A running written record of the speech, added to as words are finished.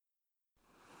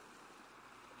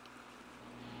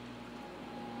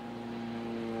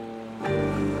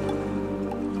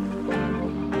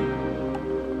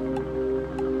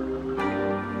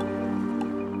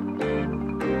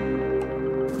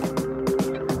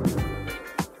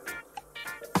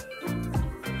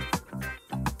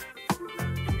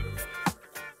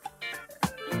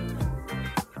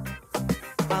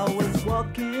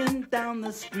walking down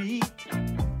the street,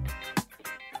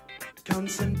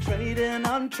 concentrating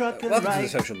on truck and Welcome right. to the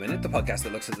Social Minute, the podcast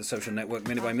that looks at the social network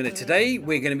minute by minute. Today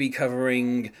we're going to be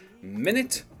covering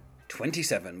minute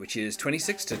 27, which is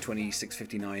 26 to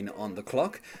 26:59 on the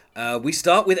clock. We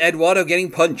start with Eduardo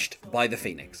getting punched by the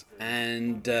Phoenix,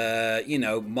 and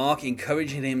Mark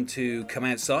encouraging him to come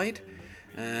outside.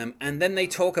 And then they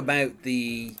talk about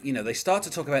they start to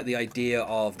talk about the idea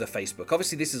of the Facebook.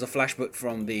 Obviously, this is a flashback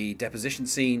from the deposition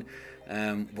scene,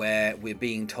 where we're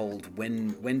being told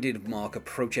when did Mark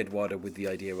approach Eduardo with the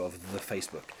idea of the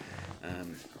Facebook.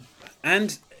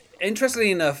 And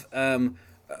interestingly enough,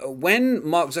 when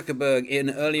Mark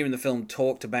Zuckerberg earlier in the film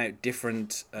talked about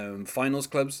different finals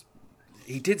clubs,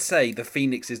 he did say the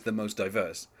Phoenix is the most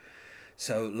diverse.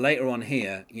 So later on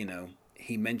here,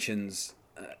 he mentions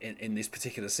in this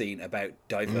particular scene about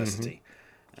diversity.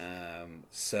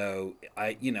 So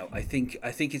I think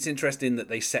it's interesting that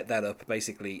they set that up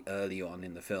basically early on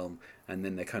in the film, and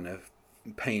then they're kind of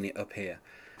paying it up here.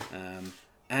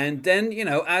 And then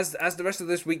as the rest of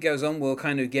this week goes on, we'll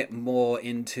kind of get more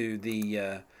into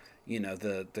the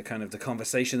the kind of the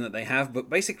conversation that they have. But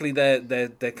basically,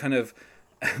 they're kind of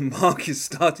Mark is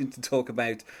starting to talk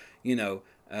about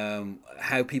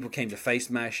how people came to Face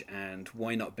Mash and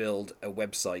why not build a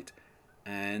website.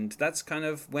 And that's kind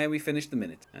of where we finished the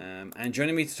minute. And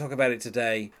joining me to talk about it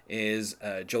today is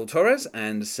Joel Torres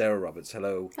and Sarah Roberts.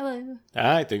 Hello. Hello.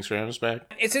 Hi, thanks for having us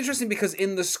back. It's interesting because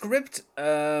in the script,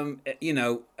 it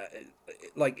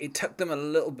took them a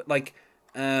little bit,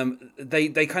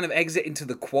 they kind of exit into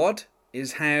the quad,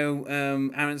 is how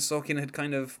Aaron Sorkin had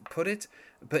kind of put it.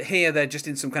 But here they're just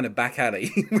in some kind of back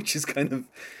alley, which is kind of...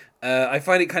 I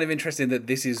find it kind of interesting that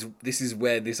this is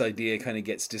where this idea kind of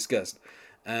gets discussed.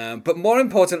 But more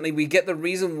importantly, we get the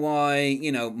reason why,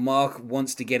 Mark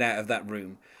wants to get out of that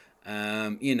room.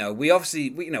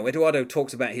 Eduardo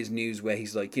talks about his news where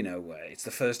he's like, it's the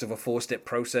first of a 4-step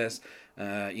process.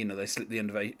 They slipped the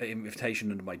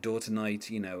invitation under my door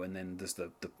tonight, and then there's the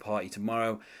party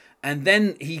tomorrow. And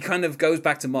then he kind of goes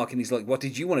back to Mark and he's like, what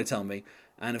did you want to tell me?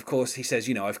 And of course he says,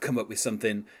 I've come up with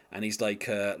something. And he's like,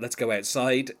 let's go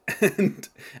outside.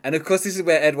 and of course this is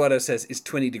where Eduardo says it's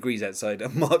 20 degrees outside.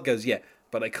 And Mark goes, yeah,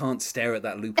 but I can't stare at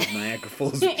that loop of Niagara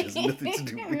Falls, which has nothing to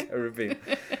do with the Caribbean.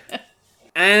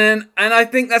 And I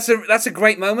think that's a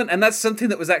great moment, and that's something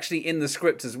that was actually in the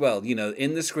script as well.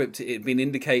 In the script, it had been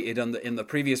indicated in the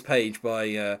previous page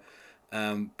by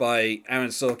Aaron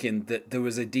Sorkin that there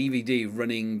was a DVD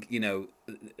running,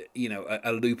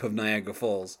 a loop of Niagara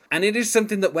Falls, and it is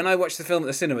something that when I watched the film at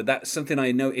the cinema, that's something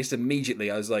I noticed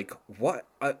immediately. I was like, what?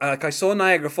 I saw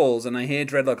Niagara Falls and I hear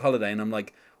Dreadlock Holiday, and I'm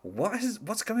like,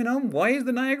 what's going on? Why is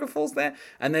the Niagara Falls there?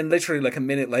 And then literally like a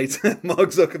minute later,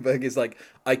 Mark Zuckerberg is like,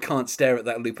 I can't stare at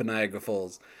that loop of Niagara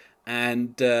Falls.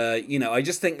 And, I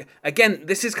just think, again,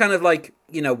 this is kind of like,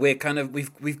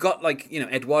 we've got like,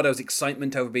 Eduardo's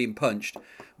excitement over being punched,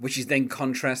 which is then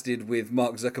contrasted with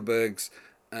Mark Zuckerberg's,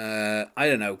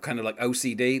 kind of like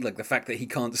OCD, like the fact that he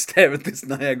can't stare at this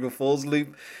Niagara Falls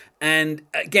loop. And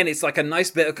again, it's like a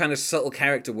nice bit of kind of subtle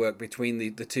character work between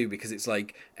the two, because it's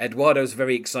like Eduardo's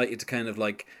very excited to kind of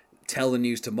like tell the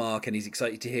news to Mark, and he's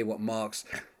excited to hear what Mark's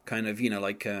kind of,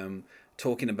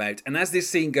 talking about. And as this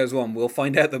scene goes on, we'll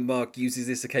find out that Mark uses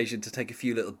this occasion to take a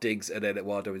few little digs at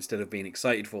Eduardo instead of being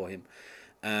excited for him.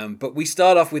 But we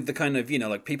start off with the kind of,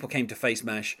 people came to Face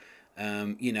Mash,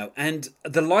 and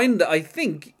the line that I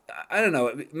think, I don't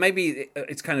know, maybe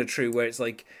it's kind of true, where it's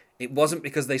like, it wasn't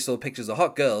because they saw pictures of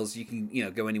hot girls. You can,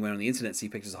 go anywhere on the internet, see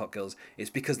pictures of hot girls. It's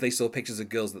because they saw pictures of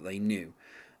girls that they knew.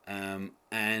 So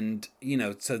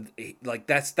like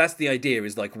that's the idea,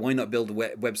 is like, why not build a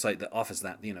website that offers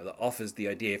that, that offers the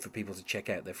idea for people to check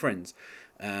out their friends.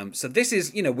 So this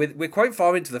is, we're quite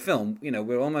far into the film.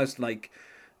 We're almost like,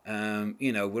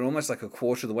 we're almost like a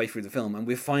quarter of the way through the film, and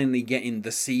we're finally getting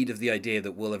the seed of the idea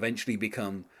that will eventually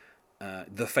become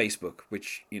the Facebook,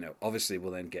 which, obviously will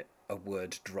then get a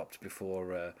word dropped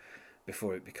before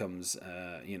it becomes,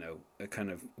 a kind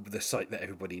of the site that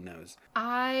everybody knows.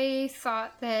 I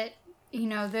thought that,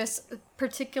 this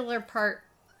particular part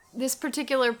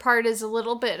is a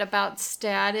little bit about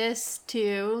status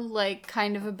too, like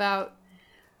kind of about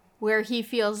where he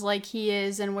feels like he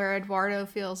is and where Eduardo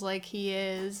feels like he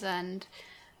is, and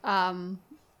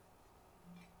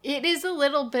it is a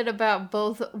little bit about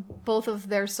both of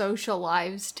their social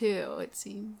lives too, it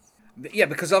seems. Yeah,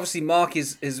 because obviously Mark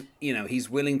is he's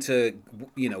willing to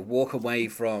walk away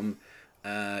from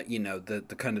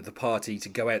the kind of the party to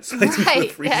go outside into the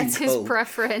Right, freezing that's his cold.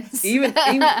 preference. Even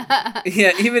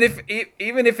if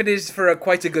it is for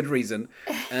quite a good reason,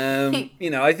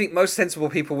 I think most sensible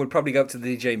people would probably go up to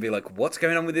the DJ and be like, "What's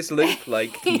going on with this loop?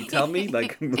 Like, can you tell me?"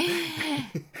 Like,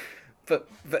 but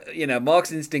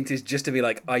Mark's instinct is just to be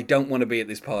like, "I don't want to be at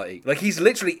this party." Like, he's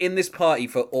literally in this party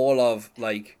for all of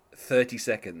like 30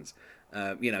 seconds.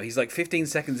 He's like 15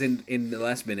 seconds in the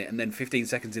last minute, and then 15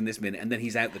 seconds in this minute, and then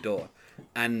he's out the door,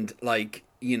 and like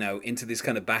into this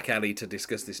kind of back alley to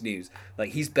discuss this news.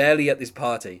 Like, he's barely at this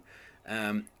party,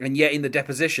 and yet in the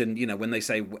deposition, when they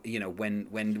say,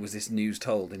 when was this news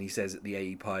told, and he says at the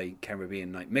AE Pie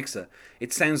Caribbean Night Mixer,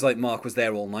 it sounds like Mark was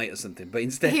there all night or something, but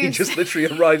instead he just literally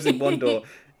arrives in one door,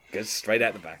 goes straight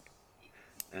out the back.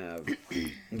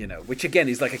 Which again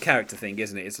is like a character thing,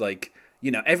 isn't it? It's like,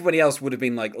 everybody else would have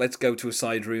been like, let's go to a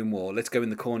side room, or let's go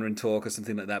in the corner and talk, or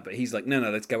something like that. But he's like, no,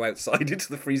 let's go outside into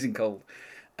the freezing cold,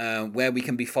 where we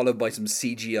can be followed by some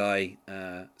CGI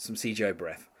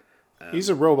breath. He's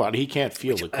a robot. He can't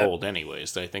feel the cold,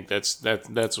 anyways. I think that's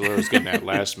what I was getting at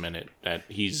last minute. That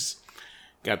he's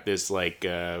got this like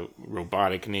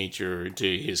robotic nature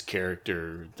to his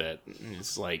character that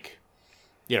is like,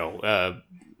 I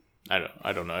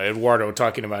don't know. Eduardo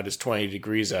talking about his 20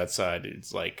 degrees outside.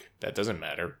 It's like, that doesn't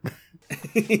matter.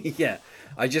 Yeah,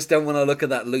 I just don't want to look at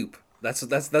that loop. That's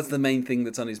the main thing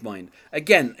that's on his mind.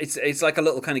 Again, it's like a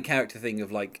little kind of character thing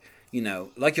of like,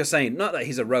 like you're saying, not that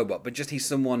he's a robot, but just he's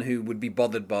someone who would be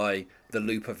bothered by the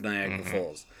loop of Niagara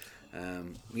Falls.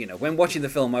 When watching the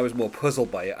film, I was more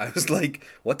puzzled by it. I was like,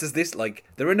 what does this, like,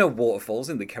 there are no waterfalls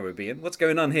in the Caribbean. What's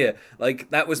going on here? Like,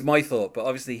 that was my thought. But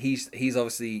obviously, he's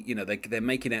obviously, they're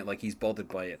making out like he's bothered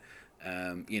by it.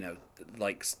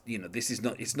 This is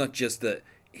not, it's not just that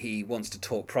he wants to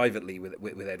talk privately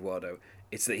with Eduardo.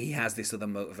 It's that he has this other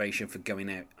motivation for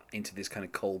going out into this kind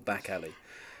of cold back alley.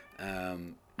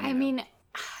 I mean,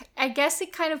 I guess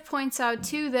it kind of points out,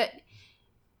 too, that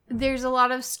there's a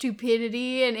lot of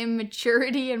stupidity and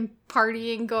immaturity and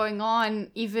partying going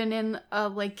on, even in a,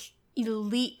 like,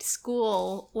 elite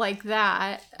school like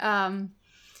that.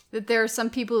 That there are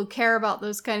some people who care about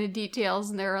those kind of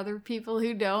details, and there are other people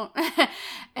who don't.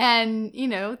 And,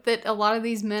 that a lot of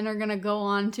these men are going to go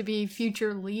on to be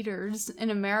future leaders in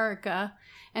America.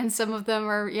 And some of them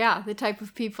are, the type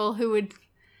of people who would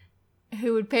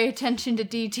pay attention to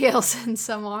details, and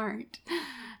some aren't.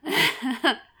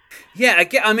 Yeah,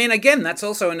 again, that's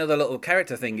also another little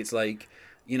character thing. It's like,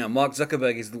 Mark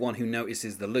Zuckerberg is the one who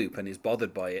notices the loop and is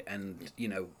bothered by it, and,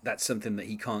 that's something that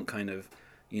he can't kind of,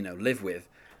 live with.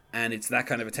 And it's that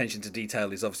kind of attention to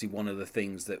detail is obviously one of the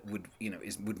things that would,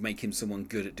 would make him someone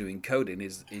good at doing coding,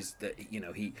 is that,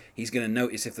 he's going to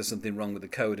notice if there's something wrong with the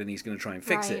code, and he's going to try and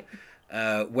fix it.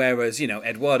 Whereas,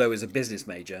 Eduardo is a business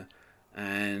major,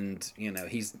 and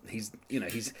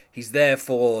he's there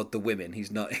for the women.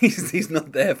 He's not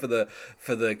there for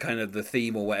the kind of the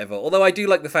theme or whatever. Although I do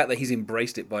like the fact that he's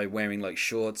embraced it by wearing like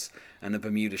shorts and a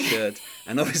Bermuda shirt,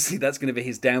 and obviously that's going to be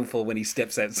his downfall when he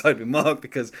steps outside with Mark,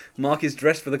 because Mark is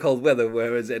dressed for the cold weather,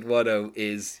 whereas Eduardo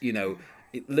is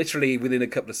literally within a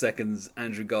couple of seconds,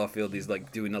 Andrew Garfield is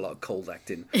like doing a lot of cold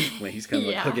acting, where he's kind of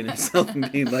like hugging himself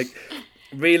and being like,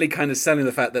 really kind of selling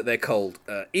the fact that they're cold.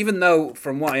 Even though,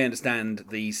 from what I understand,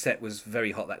 the set was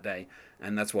very hot that day,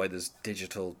 and that's why there's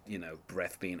digital,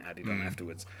 breath being added on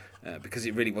afterwards, because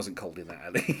it really wasn't cold in that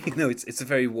alley. It's a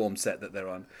very warm set that they're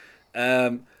on.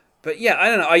 But yeah, I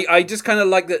don't know. I just kind of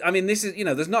like that. I mean, this is,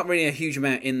 there's not really a huge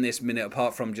amount in this minute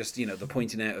apart from just, the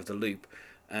pointing out of the loop.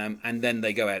 And then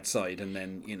they go outside, and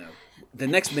then, the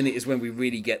next minute is when we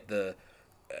really get the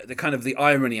kind of the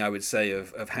irony, I would say,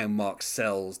 of how Mark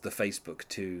sells the Facebook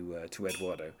to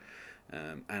Eduardo.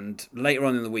 And later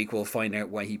on in the week, we'll find out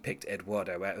why he picked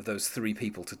Eduardo out of those three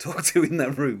people to talk to in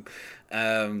that room.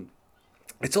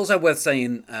 It's also worth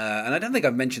saying, and I don't think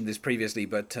I've mentioned this previously,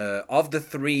 but of the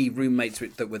three roommates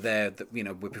that were there, that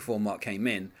before Mark came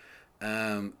in,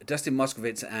 Dustin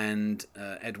Moskovitz and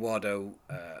Eduardo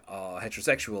are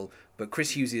heterosexual, but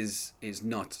Chris Hughes is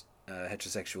not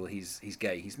heterosexual. He's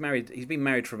gay. He's married. He's been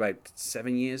married for about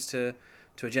 7 years to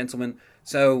a gentleman.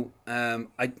 So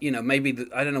maybe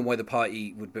I don't know why the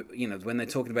party would be, when they're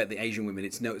talking about the Asian women,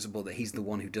 it's noticeable that he's the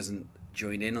one who doesn't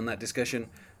join in on that discussion,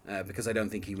 because I don't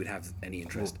think he would have any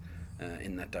interest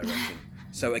in that direction.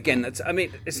 So again,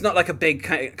 it's not like a big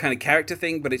kind of character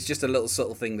thing, but it's just a little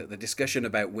subtle thing that the discussion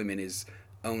about women is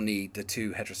only the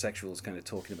two heterosexuals kind of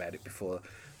talking about it before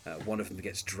one of them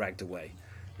gets dragged away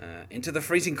into the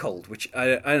freezing cold, which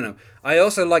I don't know. I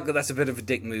also like that that's a bit of a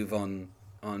dick move on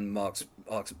Mark's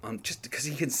on, just because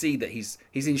he can see that he's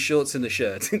in shorts and a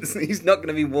shirt. He's not going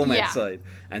to be warm outside,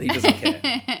 and he doesn't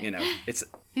care.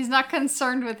 He's not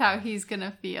concerned with how he's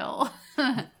gonna feel.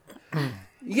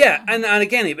 Yeah, and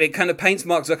again, it kind of paints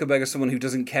Mark Zuckerberg as someone who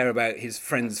doesn't care about his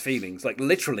friends' feelings, like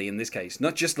literally in this case,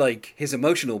 not just like his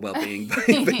emotional well-being, but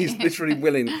he's literally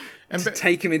willing to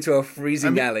take him into a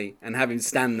freezing alley and have him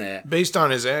stand there. Based on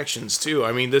his actions too.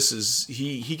 I mean, this is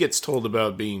he gets told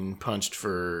about being punched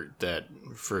for that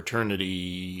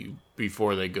fraternity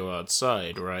before they go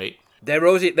outside, right? They're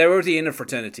already in a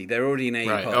fraternity. They're already in a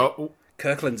right.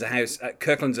 Kirkland's a house.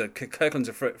 Kirkland's a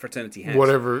fraternity house.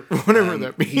 Whatever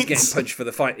that means. He's getting punched for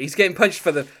the fight. He's getting punched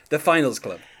for the finals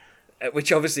club,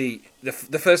 which obviously the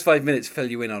first 5 minutes fill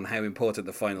you in on how important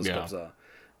the finals clubs are.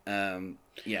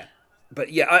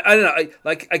 But yeah, I don't know.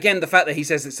 Like again, the fact that he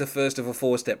says it's the first of a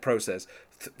 4-step process.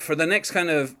 For the next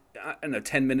kind of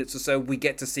 10 minutes or so, we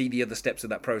get to see the other steps of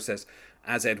that process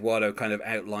as Eduardo kind of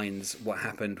outlines what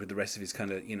happened with the rest of his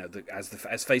kind of as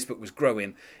Facebook was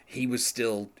growing, he was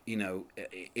still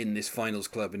in this finals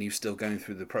club and he was still going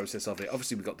through the process of it.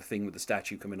 Obviously, we got the thing with the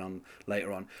statue coming on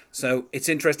later on, so it's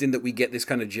interesting that we get this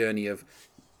kind of journey of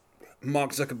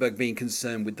Mark Zuckerberg being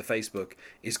concerned with the Facebook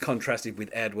is contrasted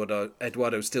with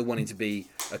Eduardo still wanting to be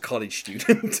a college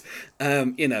student.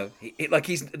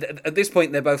 He's at this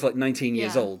point they're both like 19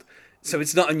 years old, so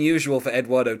it's not unusual for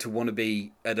Eduardo to want to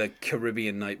be at a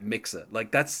Caribbean night mixer.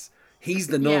 Like he's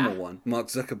the normal one. Mark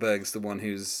Zuckerberg's the one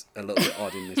who's a little bit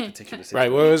odd in this particular situation.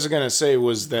 Right. What I was gonna say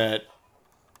was that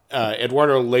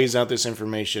Eduardo lays out this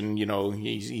information.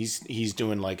 He's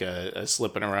doing like a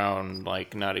slipping around,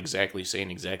 like not exactly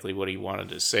saying exactly what he wanted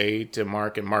to say to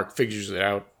Mark, and Mark figures it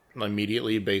out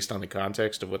immediately based on the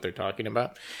context of what they're talking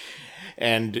about.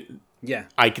 And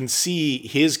I can see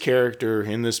his character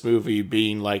in this movie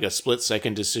being like a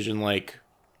split-second decision, like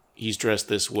he's dressed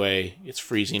this way, it's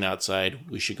freezing outside,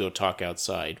 we should go talk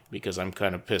outside because I'm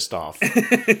kind of pissed off.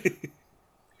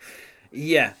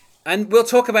 Yeah. And we'll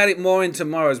talk about it more in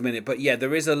tomorrow's minute, but yeah,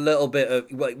 there is a little bit of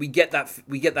we get that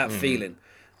feeling.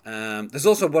 There's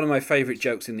also one of my favorite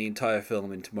jokes in the entire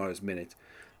film in tomorrow's minute.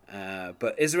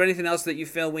 But is there anything else that you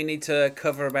feel we need to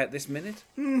cover about this minute?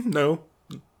 No.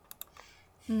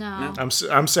 I'm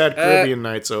sad Caribbean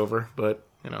night's over, but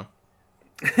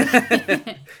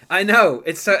I know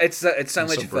it's so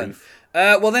much fun.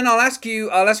 Well, then I'll ask you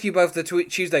both the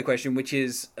Tuesday question, which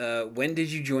is when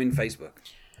did you join Facebook?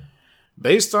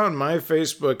 Based on my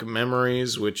Facebook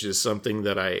memories, which is something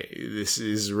that this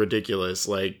is ridiculous.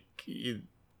 Like,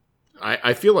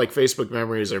 I feel like Facebook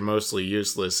memories are mostly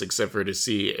useless, except for to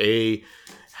see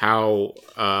how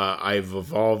I've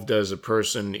evolved as a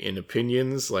person in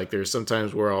opinions. Like, there's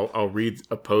sometimes where I'll read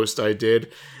a post I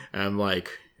did, and I'm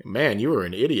like, man, you were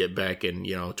an idiot back in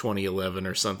 2011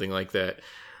 or something like that.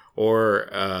 Or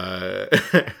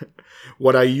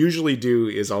what I usually do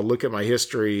is I'll look at my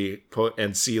history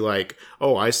and see like,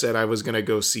 oh, I said I was going to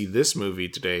go see this movie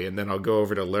today. And then I'll go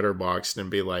over to Letterboxd and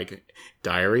be like,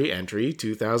 diary entry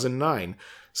 2009.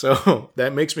 So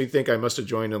that makes me think I must have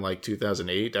joined in like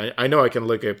 2008. I know I can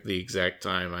look up the exact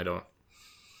time. I don't.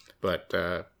 But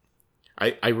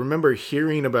I remember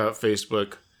hearing about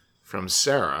Facebook from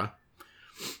Sarah,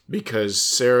 because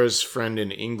Sarah's friend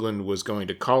in England was going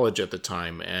to college at the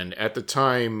time. And at the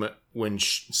time when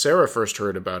Sarah first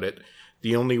heard about it,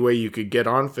 the only way you could get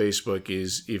on Facebook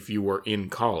is if you were in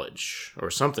college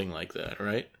or something like that,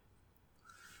 right?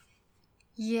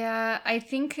 Yeah, I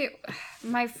think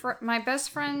my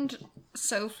best friend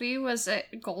Sophie was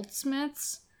at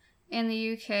Goldsmiths in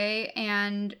the UK,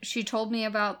 and she told me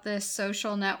about this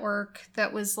social network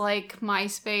that was like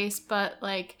MySpace, but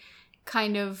like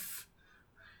kind of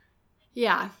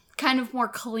more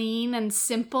clean and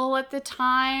simple at the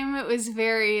time. It was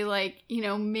very like,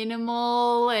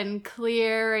 minimal and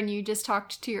clear, and you just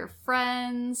talked to your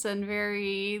friends, and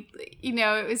very,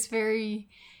 it was very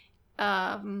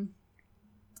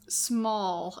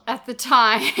small at the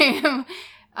time.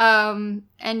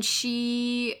 And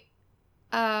she,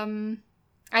 I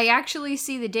actually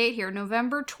see the date here,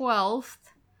 November 12th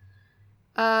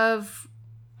of,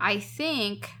 I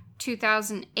think,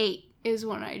 2008. Is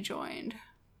when I joined.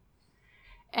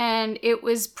 And it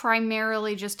was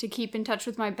primarily just to keep in touch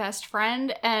with my best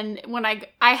friend. And when I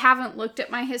haven't looked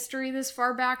at my history this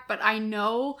far back, but I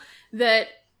know that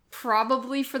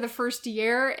probably for the first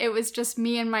year, it was just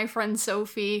me and my friend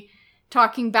Sophie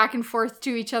talking back and forth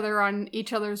to each other on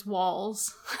each other's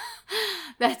walls.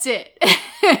 That's it.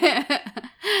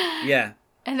 Yeah.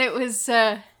 And it was...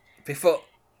 Before...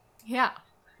 Yeah.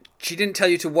 She didn't tell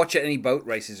you to watch any boat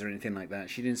races or anything like that.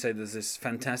 She didn't say there's this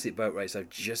fantastic boat race I've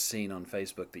just seen on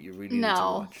Facebook that you really need to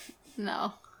watch.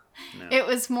 No. It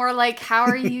was more like, how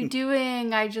are you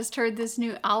doing? I just heard this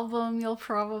new album you'll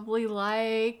probably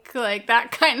like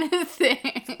that kind of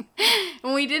thing.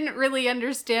 And we didn't really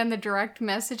understand the direct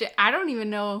message. I don't even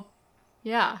know.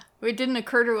 Yeah, it didn't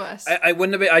occur to us. I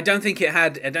wouldn't have. I don't think it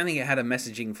had a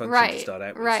messaging function to start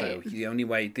out with. Right. So the only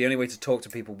way to talk to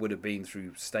people would have been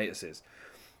through statuses.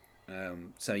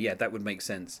 So yeah, that would make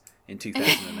sense in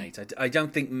 2008. I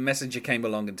don't think Messenger came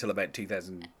along until about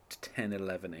 2010,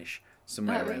 11-ish,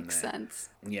 somewhere That around makes there. sense.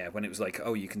 Yeah, when it was like,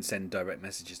 oh, you can send direct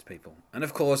messages to people, and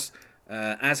of course.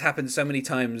 As happened so many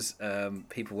times,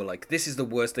 people were like, "This is the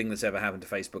worst thing that's ever happened to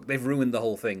Facebook. They've ruined the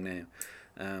whole thing now."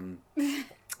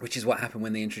 Which is what happened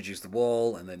when they introduced the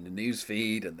wall, and then the news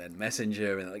feed, and then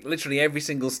Messenger, and like literally every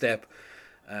single step.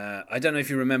 I don't know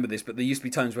if you remember this, but there used to be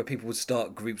times where people would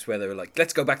start groups where they were like,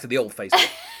 "Let's go back to the old Facebook,"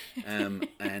 and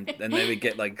they would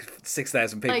get like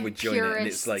 6,000 people Like would join it, and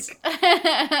it's like,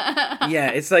 purists.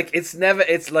 yeah, it's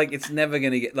never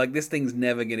gonna get like this thing's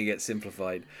never gonna get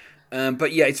simplified.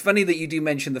 But yeah, it's funny that you do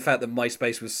mention the fact that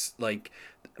MySpace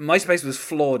was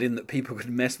flawed in that people could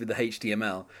mess with the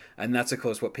HTML, and that's of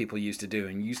course what people used to do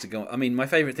and used to go. I mean, my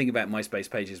favorite thing about MySpace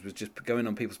pages was just going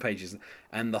on people's pages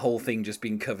and the whole thing just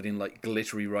being covered in like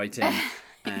glittery writing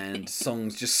and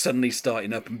songs just suddenly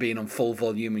starting up and being on full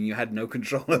volume, and you had no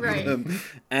control over them.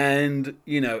 And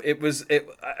it was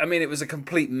a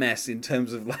complete mess in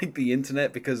terms of like the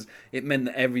internet, because it meant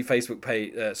that every Facebook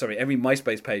page, every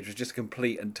MySpace page was just a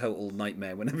complete and total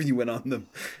nightmare whenever you went on them.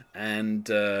 And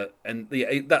when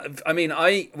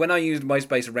I used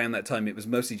MySpace around that time, it was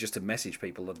mostly just to message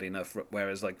people, oddly enough.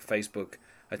 Whereas like Facebook,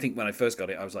 I think when I first got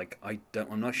it, I was like,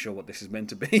 I'm not sure what this is meant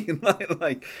to be.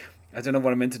 like I don't know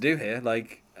what I'm meant to do here.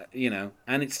 Like,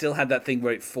 and it still had that thing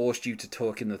where it forced you to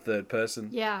talk in the third person.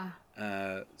 Yeah.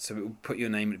 So it would put your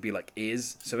name, it'd be like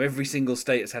is. So every single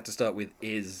status had to start with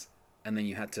is, and then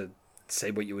you had to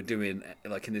say what you were doing,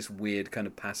 like in this weird kind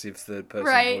of passive third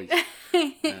person voice.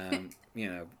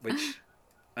 Which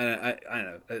I don't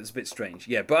know, it's a bit strange.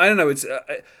 Yeah, but I don't know. It's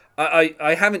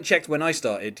I haven't checked when I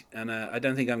started, and I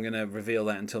don't think I'm going to reveal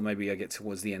that until maybe I get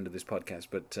towards the end of this podcast.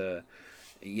 But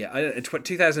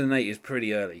 2008 is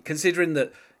pretty early, considering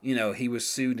that he was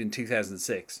sued in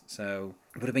 2006, so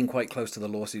it would have been quite close to the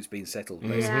lawsuits being settled.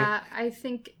 Basically. Yeah, I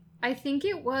think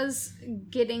it was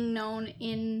getting known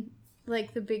in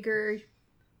like the bigger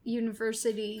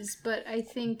universities, but I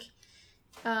think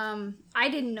I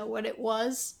didn't know what it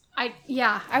was. I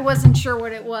wasn't sure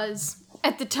what it was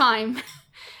at the time.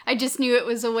 I just knew it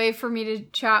was a way for me to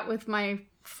chat with my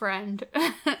friend.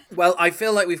 Well, I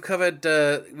feel like we've covered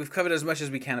as much as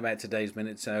we can about today's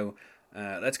minute, so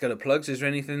let's go to plugs. Is there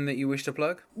anything that you wish to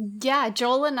plug? Yeah,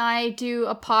 Joel and I do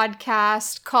a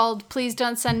podcast called Please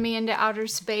Don't Send Me Into Outer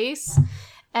Space.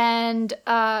 And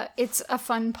it's a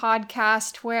fun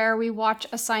podcast where we watch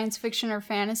a science fiction or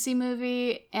fantasy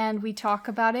movie and we talk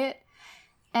about it.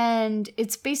 And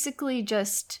it's basically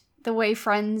just the way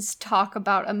friends talk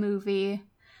about a movie.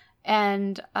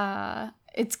 And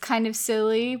it's kind of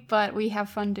silly, but we have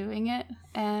fun doing it.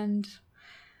 And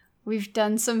we've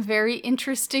done some very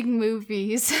interesting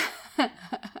movies.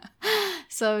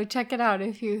 So check it out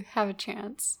if you have a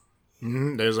chance.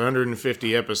 There's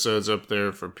 150 episodes up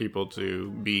there for people to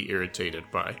be irritated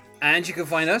by. And you can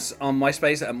find us on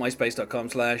MySpace at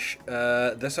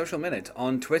myspace.com/The Social Minute,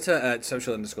 on Twitter at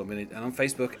social_minute, and on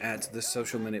Facebook at The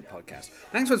Social Minute Podcast.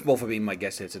 Thanks once more for being my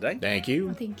guest here today. Thank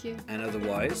you. Thank you. And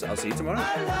otherwise, I'll see you tomorrow.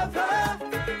 I love her.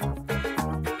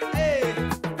 Hey,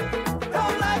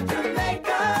 don't like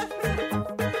Jamaica.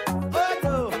 Oh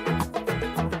no,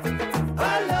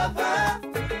 I love her.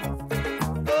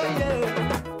 Oh yeah.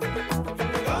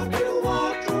 Don't you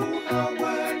want to know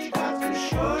what you got to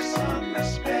show some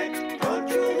respect? Don't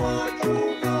you want to